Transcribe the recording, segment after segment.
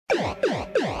Okay.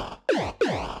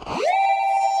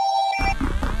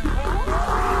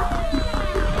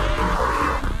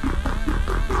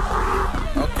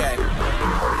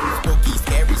 Spooky,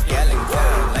 scary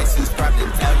skeleton. Like, subscribe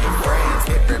and tell your friends.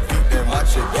 Hit repeat, then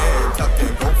watch again. Tuck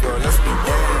and Gopher, let's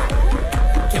begin.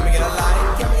 Can we get a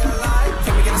like? Can we get a like?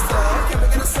 Can we get a sub? Can we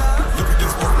get a sub? Look at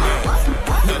this Wolfman.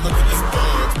 Now look at this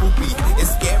bug. Spooky,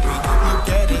 it's scary. You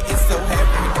get it, it's so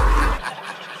heavy.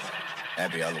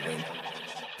 Happy Halloween.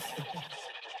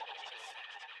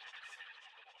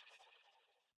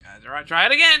 Guys, alright, try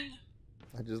it again.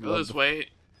 I just Go love this way. It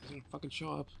doesn't fucking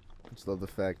show up. I just love the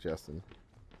fact, Justin.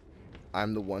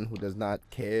 I'm the one who does not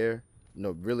care,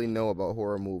 really know about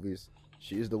horror movies.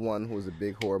 She's the one who is a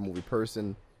big horror movie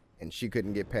person, and she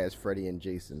couldn't get past Freddy and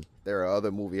Jason. There are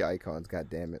other movie icons,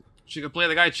 goddammit. She could play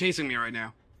the guy chasing me right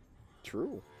now.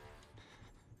 True.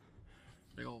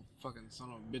 Big old fucking son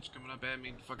of a bitch coming up at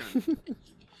me, fucking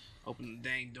open the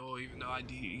dang door, even though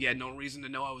he had no reason to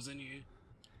know I was in here.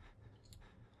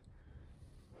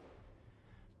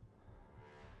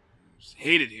 Just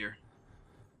hate it here.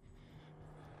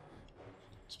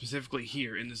 Specifically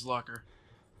here in this locker.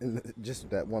 Just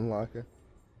that one locker.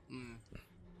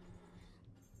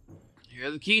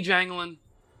 Hear the key jangling.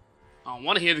 I don't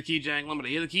want to hear the key jangling, but I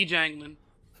hear the key jangling.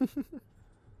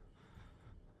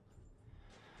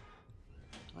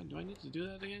 Do I need to do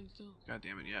that again still? God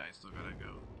damn it, yeah, I still gotta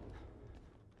go.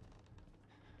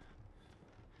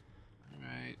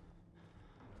 Alright.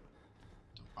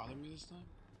 Don't bother me this time?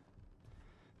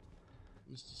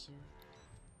 Mr. Sir?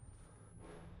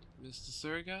 Mr.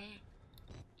 Sir guy?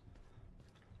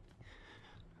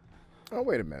 Oh,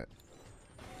 wait a minute.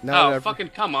 Oh, fucking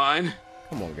come on.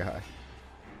 Come on, guy.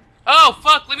 Oh,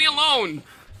 fuck, leave me alone!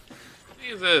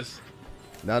 Jesus.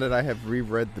 Now that I have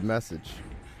reread the message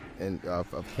and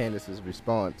of Candace's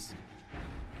response,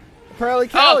 apparently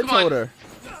Callie told her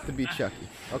to be Chucky.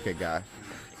 Okay, guy.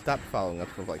 Stop following us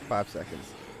for like 5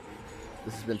 seconds.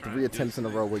 This has been 3 attempts in a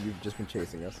row where you've just been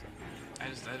chasing us. I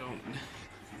don't...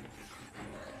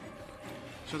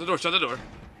 Shut the door, shut the door.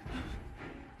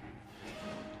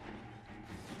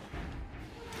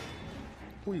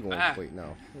 Who you going? Wait,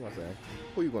 no. What am I saying?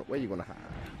 Who you going? Where you going to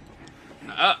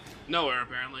hide? Nowhere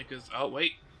apparently. Cause oh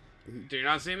wait, do you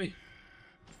not see me?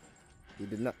 He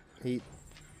did not.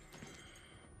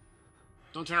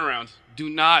 Don't turn around. Do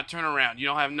not turn around. You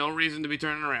don't have no reason to be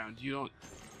turning around. You don't.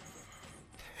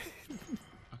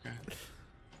 Okay.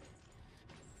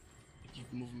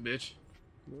 Keep moving, bitch.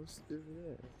 What's there?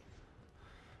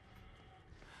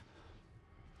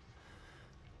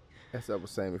 As I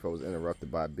was saying before I was interrupted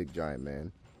by a big giant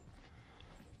man.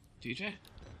 TJ?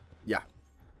 Yeah.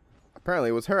 Apparently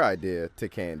it was her idea to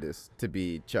Candace to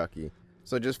be Chucky.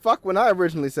 So just fuck when I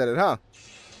originally said it, huh?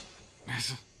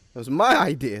 It was my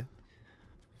idea.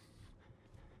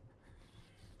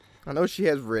 I know she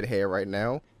has red hair right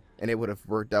now, and it would have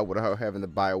worked out with her having to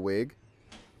buy a wig.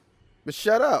 But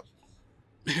shut up.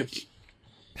 You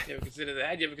ever consider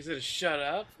that? You ever consider shut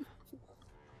up?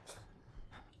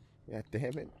 God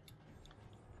damn it.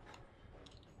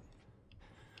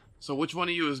 So which one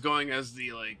of you is going as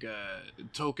the, like,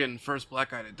 token first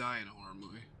black guy to die in a horror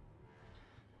movie?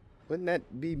 Wouldn't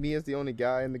that be me as the only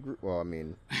guy in the group? Well, I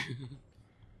mean,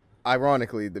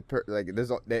 ironically, there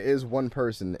is one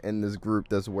person in this group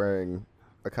that's wearing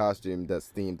a costume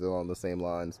that's themed along the same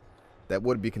lines that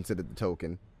would be considered the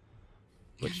token.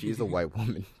 But she's a white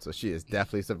woman, so she is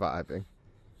definitely surviving.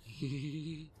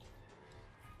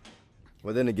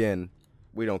 Well, then again,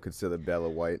 we don't consider Bella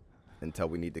white until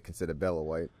we need to consider Bella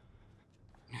white.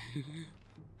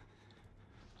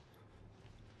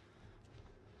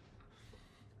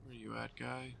 Where you at,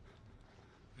 guy?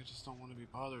 I just don't want to be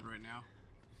bothered right now.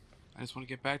 I just want to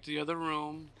get back to the other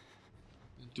room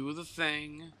and do the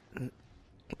thing,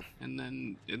 and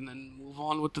then move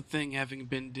on with the thing having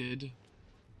been did.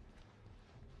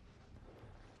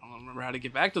 I don't remember how to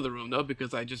get back to the room though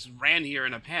because I just ran here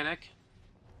in a panic.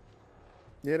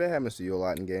 Yeah, that happens to you a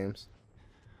lot in games.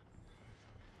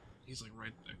 He's like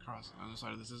right across the other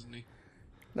side of this, isn't he?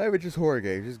 Not even just horror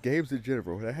games, just games in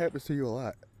general. That happens to you a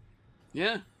lot.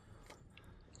 Yeah.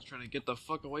 Just trying to get the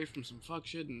fuck away from some fuck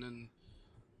shit, and then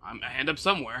I end up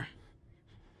somewhere.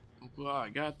 Look what I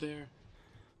got there.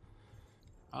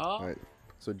 Oh. Alright.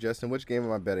 So, Justin, which game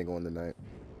am I betting on tonight?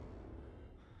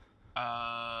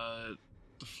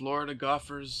 The Florida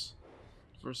Gophers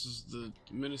versus the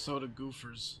Minnesota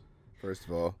Gophers. First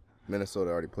of all, Minnesota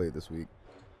already played this week.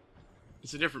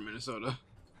 It's a different Minnesota.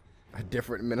 A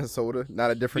different Minnesota?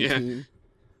 Not a different team?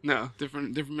 No,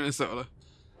 different Minnesota.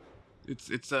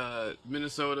 It's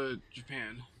Minnesota,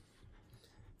 Japan.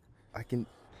 I can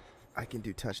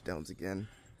do touchdowns again.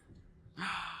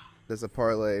 There's a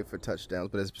parlay for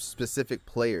touchdowns, but it's specific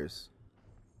players.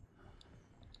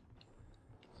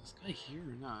 Is this guy here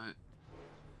or not?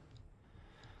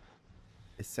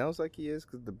 It sounds like he is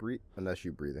because the breathe. Unless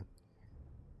you're breathing.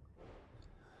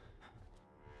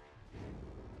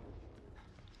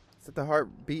 Is that the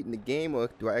heartbeat in the game, or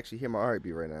do I actually hear my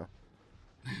heartbeat right now?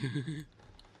 I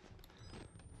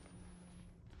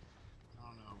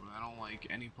don't know, but I don't like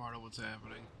any part of what's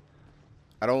happening.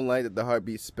 I don't like that the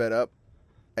heartbeat sped up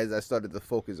as I started to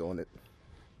focus on it.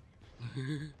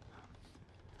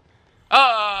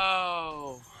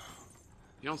 Oh!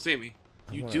 You don't see me.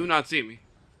 You do not see me.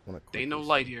 Ain't no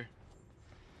light here.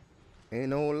 Ain't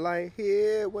no light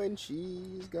here when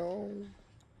she's gone.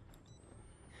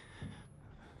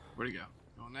 Where'd he go?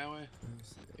 Going that way?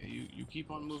 Yeah, you keep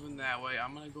on moving that way.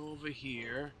 I'm gonna go over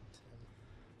here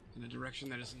in a direction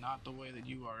that is not the way that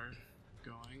you are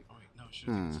going. Oh wait, no, shit,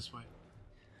 it's this way.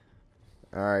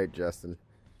 Alright, Justin.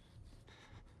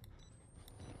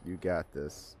 You got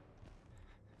this.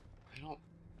 I don't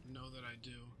know that I do.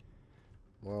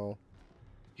 Well,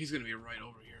 he's gonna be right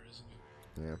over here, isn't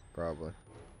he? Yeah, probably.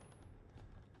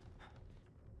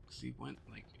 Cause he went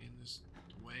like in this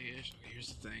way-ish. Okay,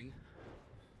 here's the thing.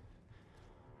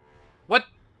 What?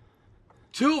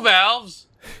 2 valves?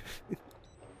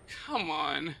 Come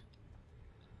on.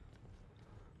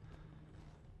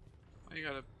 Why you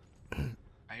gotta...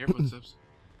 I hear footsteps.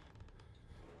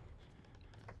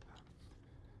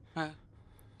 Huh?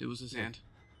 It was his hand.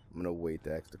 I'm gonna wait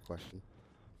to ask the question.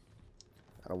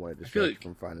 I don't want to I feel distract like- you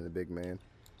from finding the big man.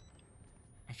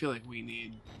 I feel like we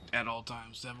need, at all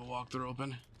times, to have a walkthrough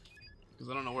open. Because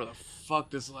I don't know where the fuck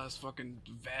this last fucking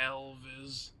valve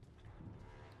is.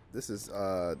 This is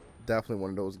definitely one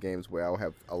of those games where I'll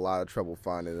have a lot of trouble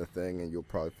finding a thing, and you'll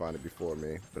probably find it before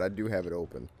me. But I do have it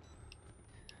open.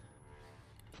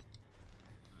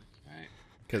 Okay.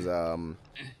 Because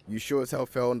you sure as hell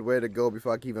found where to go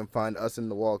before I can even find us in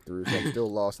the walkthrough, so I'm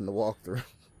still lost in the walkthrough.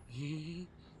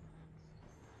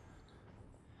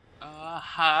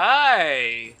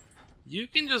 Hi! You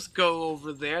can just go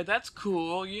over there, that's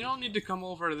cool. You don't need to come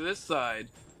over to this side.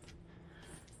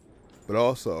 But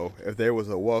also, if there was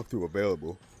a walkthrough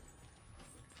available,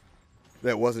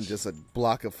 that wasn't just a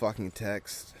block of fucking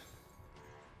text.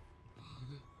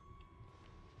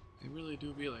 They really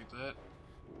do be like that.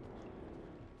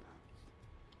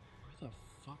 Where the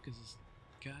fuck is this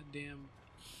goddamn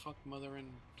fuck mother and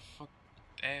fuck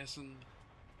ass and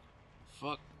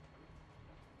fuck?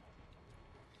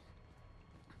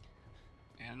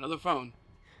 And another phone.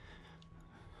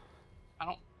 I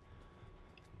don't...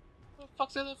 What the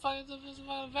fuck's the other fucking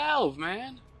valve,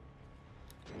 man?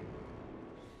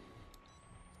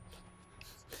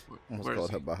 Almost Where is called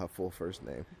he? her by her full first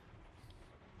name.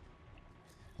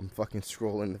 I'm fucking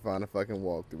scrolling to find a fucking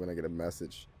walkthrough and I get a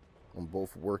message on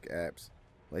both work apps.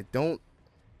 Like, don't...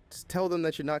 Just tell them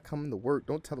that you're not coming to work.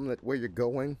 Don't tell them that where you're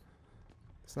going.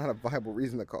 It's not a viable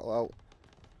reason to call out.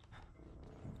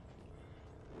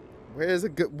 Where's a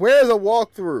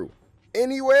walkthrough?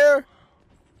 Anywhere?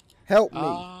 Help me.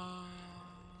 Go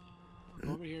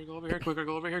over here quicker,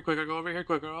 go over here quicker, go over here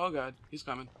quicker. Oh god, he's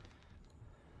coming.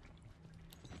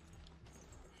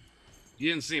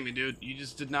 You didn't see me, dude. You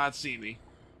just did not see me.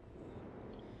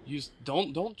 You just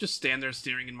don't just stand there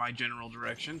staring in my general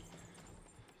direction.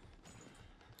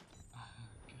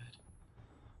 God.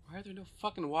 Why are there no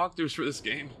fucking walkthroughs for this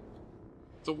game?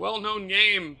 It's a well-known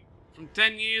game from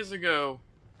 10 years ago.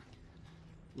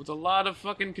 With a lot of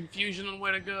fucking confusion on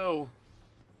where to go.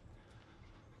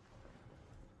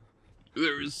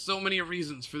 There is so many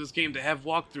reasons for this game to have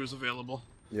walkthroughs available.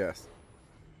 Yes.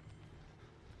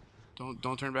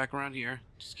 Don't turn back around here.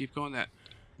 Just keep going that.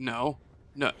 No.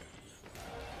 No.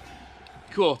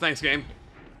 Cool, thanks, game.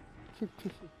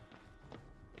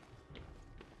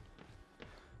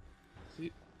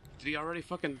 See, did he already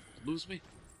fucking lose me?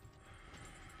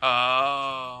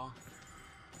 Oh.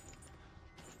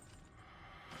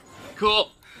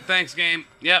 Cool. Thanks, game.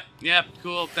 Yep,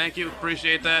 cool. Thank you.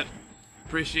 Appreciate that.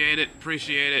 Appreciate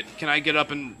it. Can I get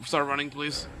up and start running,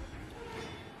 please?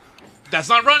 That's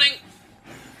not running!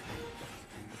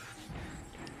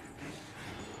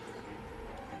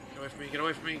 Get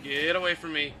away from me. Get away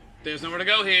from me. There's nowhere to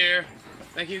go here.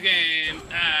 Thank you, game.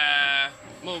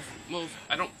 Move.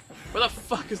 I don't... Where the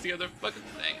fuck is the other fucking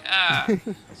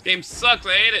thing? This game sucks.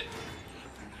 I hate it.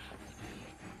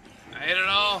 I hate it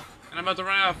all. And I'm about to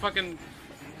run out of fucking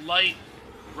light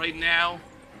right now.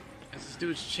 As this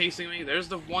dude's chasing me. There's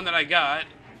the one that I got.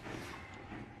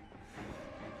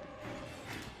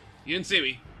 You didn't see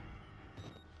me.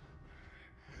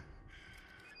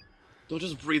 Don't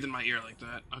just breathe in my ear like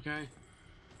that, okay?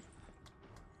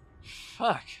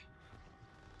 Fuck.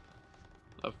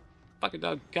 Fucking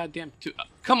dog, goddamn.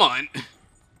 Come on.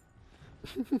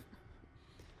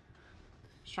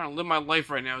 Just trying to live my life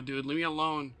right now, dude. Leave me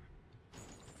alone.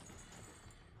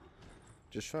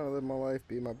 Just trying to live my life,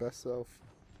 be my best self.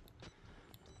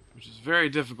 Which is very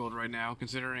difficult right now,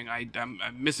 considering I'm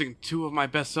missing 2 of my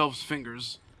best self's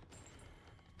fingers.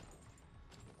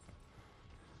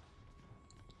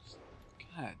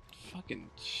 God, fucking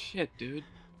shit, dude.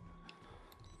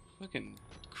 Fucking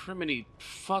criminy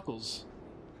fuckles.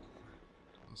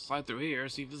 I'll slide through here,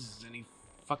 see if this is any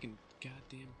fucking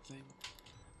goddamn thing.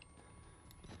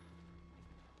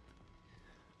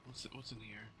 What's in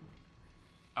here?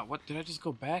 Oh, what? Did I just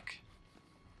go back?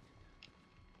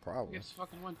 Probably. I just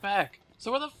fucking went back.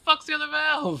 So where the fuck's the other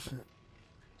valve?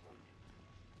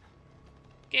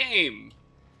 Game.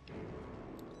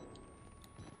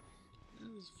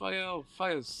 This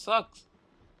fucking sucks.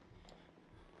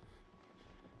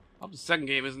 I hope the second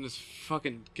game isn't this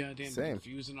fucking goddamn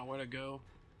confusing on where to go.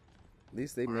 At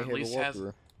least they Or may at have a least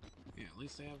walkthrough. Yeah, at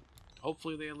least they have.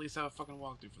 Hopefully they at least have a fucking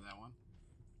walkthrough for that one.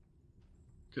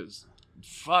 Cause,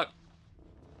 fuck.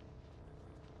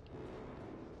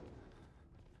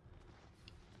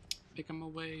 Picking my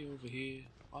way over here,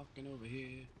 walking over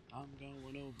here. I'm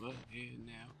going over here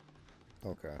now.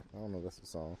 Okay, I don't know that's the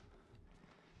song.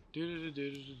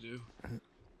 Do.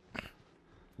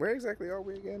 Where exactly are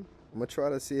we again? I'm gonna try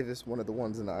to see if it's one of the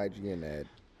ones in the IGN ad.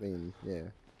 I mean, yeah.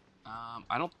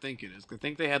 I don't think it is. I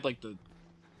think they had like the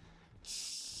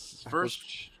first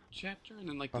chapter and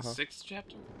then like the 6th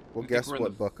chapter. Well, guess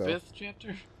what, Bucko? 5th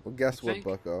chapter. Well, guess what,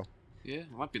 Bucko? Yeah,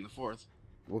 it might be in the 4th.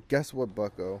 Well, guess what,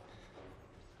 Bucko?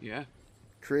 Yeah.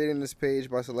 Creating this page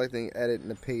by selecting edit in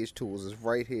the page tools is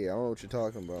right here. I don't know what you're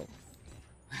talking about.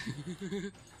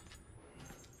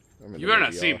 You better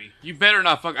not see me. You better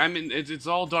not fuck. I mean, it's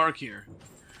all dark here.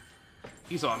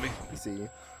 He saw me. I see you.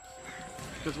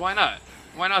 Because why not?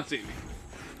 Why not see me?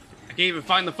 I can't even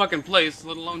find the fucking place,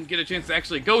 let alone get a chance to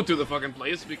actually go to the fucking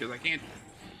place because I can't.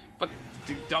 Fuck,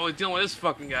 always dealing with this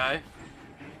fucking guy.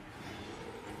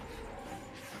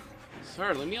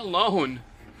 Sir, leave me alone.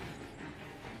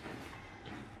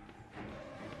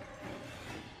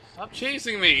 Stop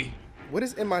chasing me. What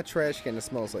is in my trash can that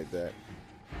smells like that?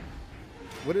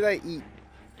 What did I eat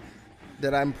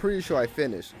that I'm pretty sure I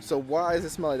finished? So why does it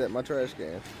smell like that in my trash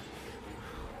can?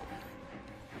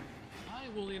 Why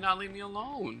will you not leave me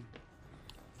alone?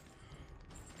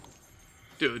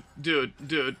 Dude,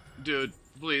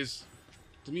 please.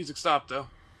 The music stopped though.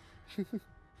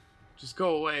 Just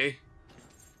go away.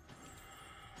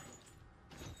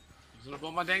 Using up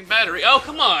all my dang battery. Oh,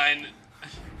 come on!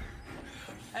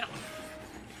 I don't...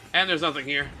 And there's nothing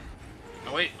here.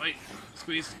 Oh, wait.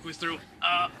 Squeeze through.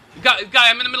 Guy,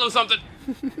 I'm in the middle of something.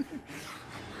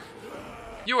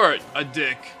 You are a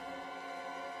dick.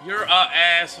 You're a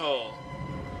asshole.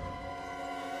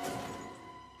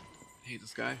 I hate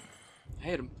this guy. I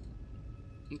hate him.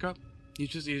 Okay. He's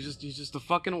just the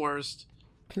fucking worst.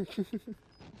 And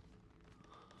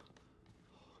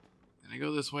I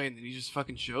go this way, and then he just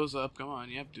fucking shows up. Come on,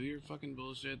 yep, do your fucking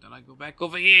bullshit. Then I go back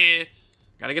over here.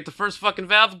 Gotta get the first fucking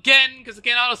valve again, because I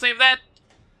can't autosave that.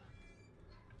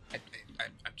 I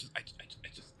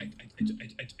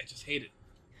just hate it.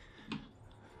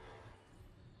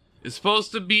 It's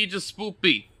supposed to be just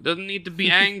spoopy. Doesn't need to be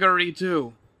angry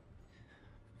too.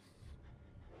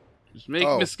 Just make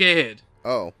me scared.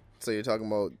 Oh, so you're talking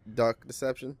about Dark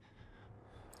Deception?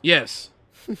 Yes.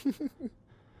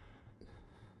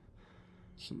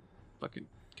 Some fucking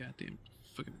goddamn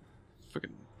fucking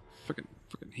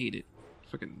hate it.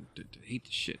 Fucking hate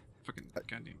the shit. Fucking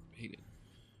goddamn hate it.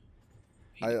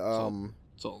 Hate it. It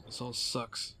all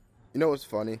sucks. You know what's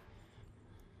funny?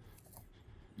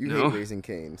 You hate Raising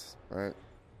Cane's, right?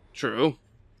 True.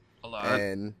 A lot.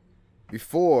 And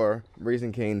before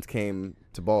Raising Cane's came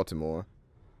to Baltimore,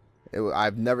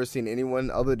 I've never seen anyone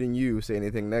other than you say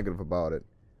anything negative about it.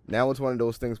 Now it's one of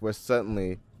those things where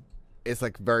suddenly it's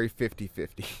like very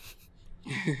 50-50.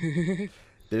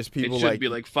 There's people it should be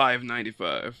like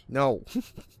 $5.95. No.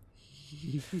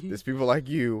 There's people like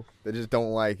you that just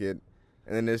don't like it.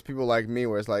 And then there's people like me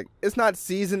where it's like, it's not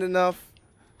seasoned enough.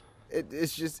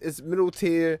 It's middle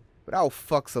tier, but I'll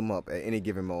fuck some up at any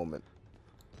given moment.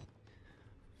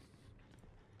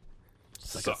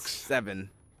 It's like Sucks. a 7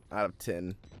 out of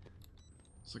 10.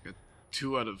 It's like a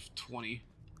 2 out of 20.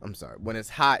 I'm sorry. When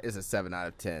it's hot, it's a 7 out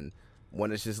of 10.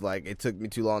 When it's just like, it took me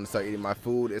too long to start eating my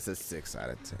food, it's a 6 out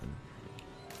of 10.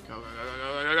 Go.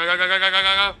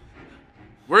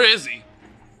 Where is he?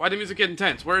 Why did the music get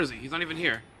intense? Where is he? He's not even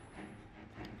here.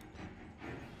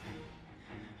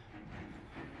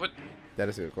 What? That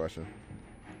is a good question.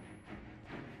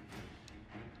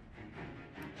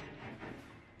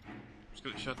 Just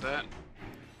gonna shut that.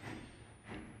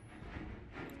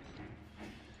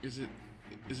 Is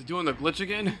it doing the glitch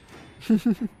again?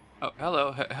 Oh,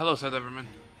 hello. Hello, Seth Everman.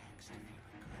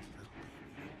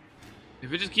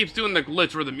 If it just keeps doing the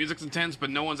glitch where the music's intense but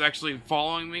no one's actually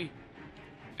following me,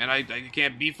 and I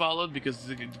can't be followed because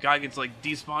the guy gets like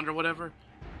despawned or whatever,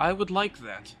 I would like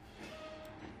that.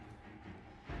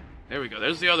 There we go.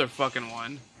 There's the other fucking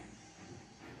one.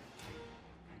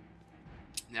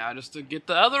 Now just to get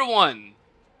the other one.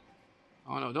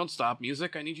 Oh no, don't stop,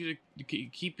 music. I need you to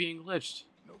keep being glitched.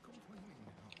 No complaining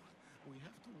now. We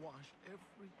have to wash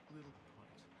every little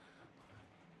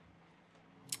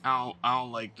part. I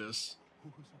don't like this.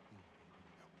 Who's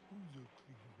a clean baby?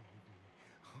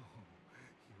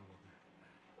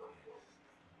 Oh,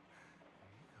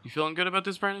 You feeling good about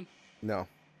this, Brandon? No.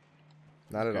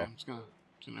 Not at all. I'm just gonna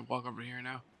walk over here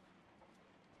now.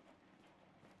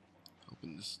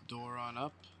 Open this door on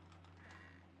up.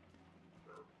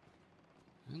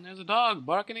 And there's a dog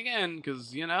barking again,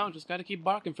 because, you know, just gotta keep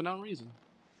barking for no reason.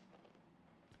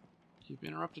 Keep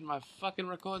interrupting my fucking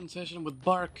recording session with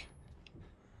bark.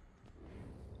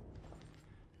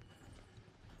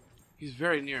 He's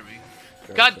very near me.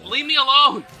 Very God, sad. leave me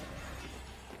alone!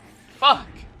 Fuck!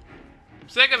 I'm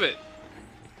sick of it.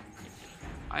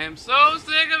 I am so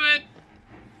sick of it!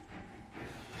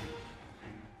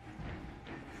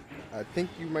 I think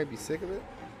you might be sick of it.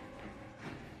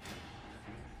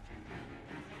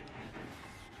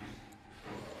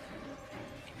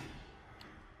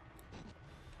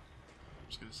 I'm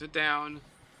just gonna sit down.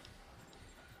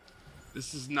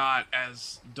 This is not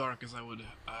as dark as I would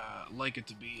like it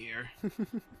to be here.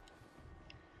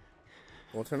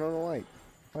 Well, turn on the light.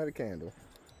 Light a candle.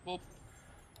 Well,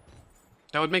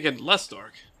 that would make it less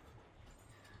dark.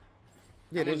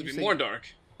 Yeah, I want it didn't to you be say- more dark.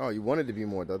 Oh, you wanted to be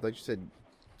more dark. I thought you said,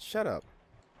 shut up.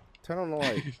 Turn on the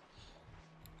light.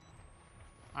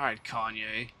 Alright,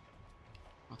 Kanye.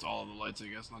 That's all of the lights, I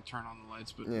guess. Not turn on the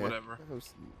lights, but Yeah, whatever. that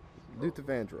was Luther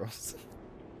Vandross.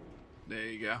 There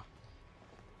you go.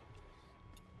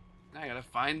 Now I gotta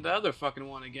find the other fucking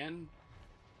one again.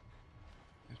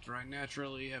 After I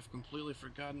naturally have completely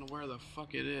forgotten where the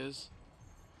fuck it is.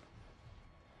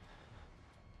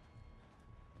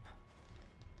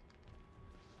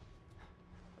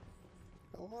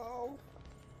 Hello?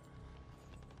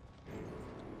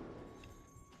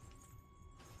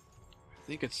 I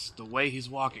think it's the way he's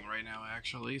walking right now,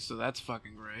 actually, so that's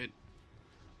fucking great.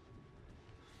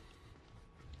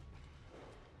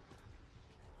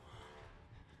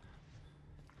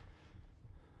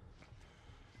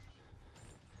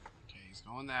 Okay, he's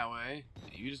going that way.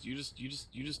 You just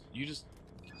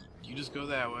go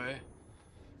that way.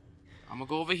 I'm gonna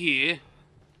go over here. Is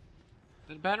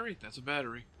that a battery? That's a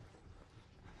battery.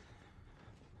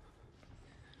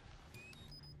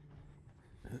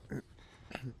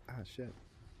 Ah, shit.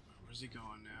 Where's he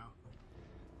going now?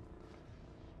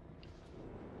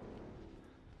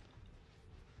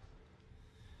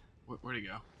 Where'd he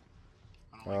go?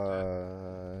 I don't like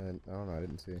that. I don't know. I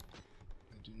didn't see.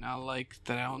 I do not like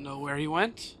that I don't know where he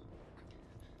went.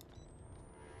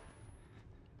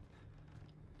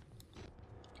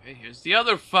 Okay, here's the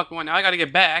other fucking one. Now I gotta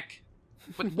get back.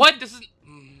 But what? This is...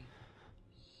 The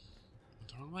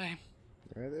wrong way.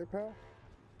 You right there, pal?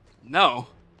 No.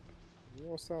 You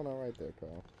don't sound alright there,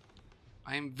 pal.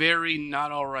 I am very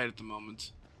not alright at the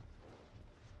moment.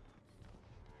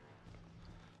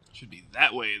 Should be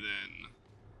that way then.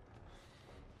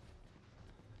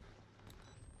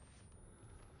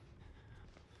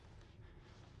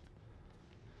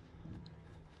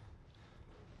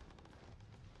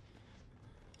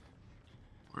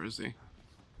 Where is he?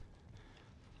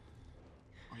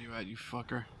 Where you at, you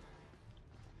fucker?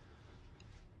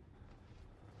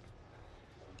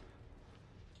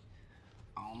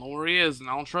 I don't know where he is, and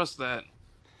I don't trust that.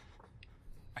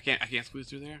 I can't squeeze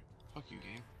through there. Fuck you,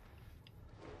 game.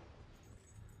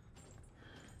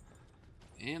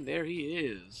 And there he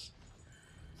is.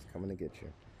 He's coming to get you.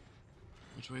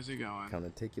 Which way is he going? Come to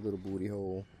take your little booty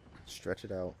hole, stretch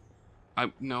it out.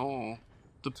 No.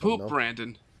 The So poop, no-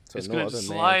 Brandon. so It's no gonna other man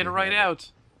slide can right have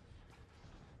out.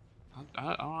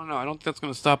 I don't know. I don't think that's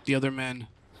gonna stop the other men.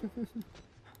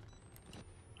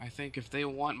 I think if they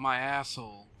want my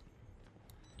asshole,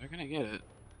 they're gonna get it.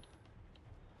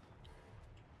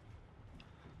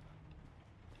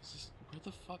 Where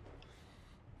the fuck?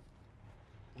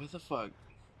 Where the fuck?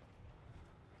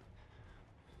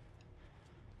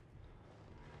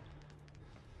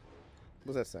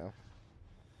 What's that sound?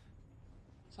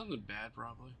 Something bad,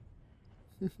 probably.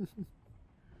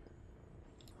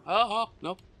 Oh,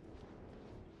 nope.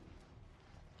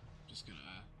 Just gonna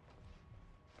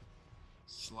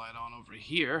slide on over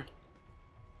here.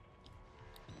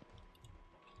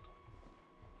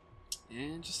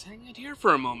 And just hang out here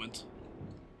for a moment.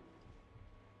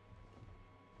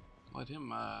 Let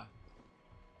him,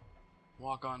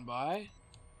 walk on by.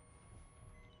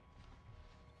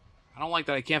 I don't like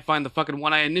that I can't find the fucking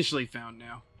one I initially found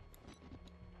now.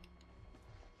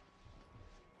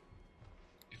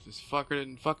 If this fucker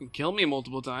didn't fucking kill me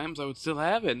multiple times, I would still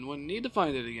have it and wouldn't need to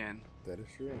find it again. That is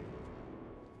true.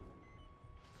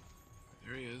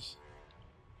 There he is.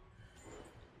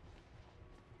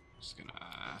 Just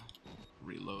gonna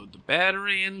reload the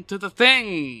battery into the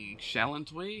thing,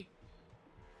 shalln't we?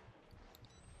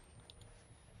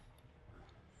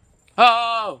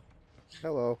 Oh!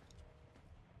 Hello.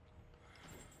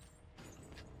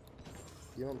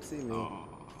 You don't see me. Oh,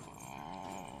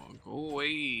 go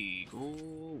away, go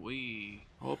away.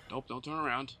 Oh, nope, don't turn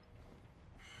around.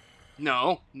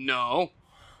 No, no.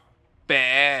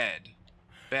 Bad.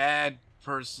 Bad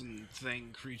person,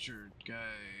 thing, creature,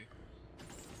 guy.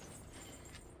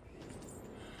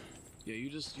 Yeah, you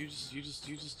just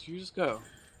go.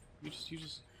 You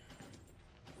just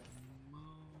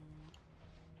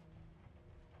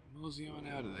mosey on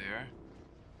out of there.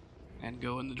 And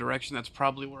go in the direction that's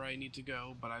probably where I need to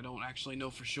go, but I don't actually know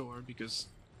for sure because...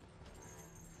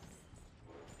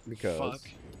 Fuck. Oh.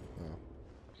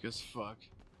 Because fuck.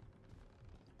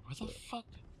 Where the fuck?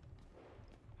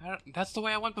 That's the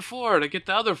way I went before, to get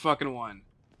the other fucking one.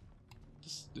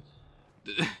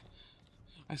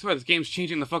 I swear, this game's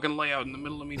changing the fucking layout in the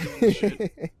middle of me doing this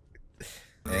shit.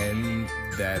 And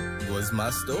that was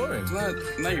my story. It's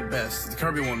not your best. The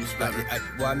Kirby one was better.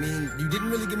 Well, I mean, you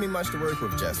didn't really give me much to work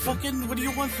with, Jester. Fucking, what do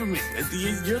you want from me?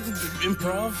 You're the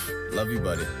improv? Love you,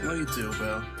 buddy. Love you too,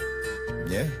 pal.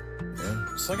 Yeah.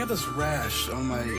 So I got this rash on my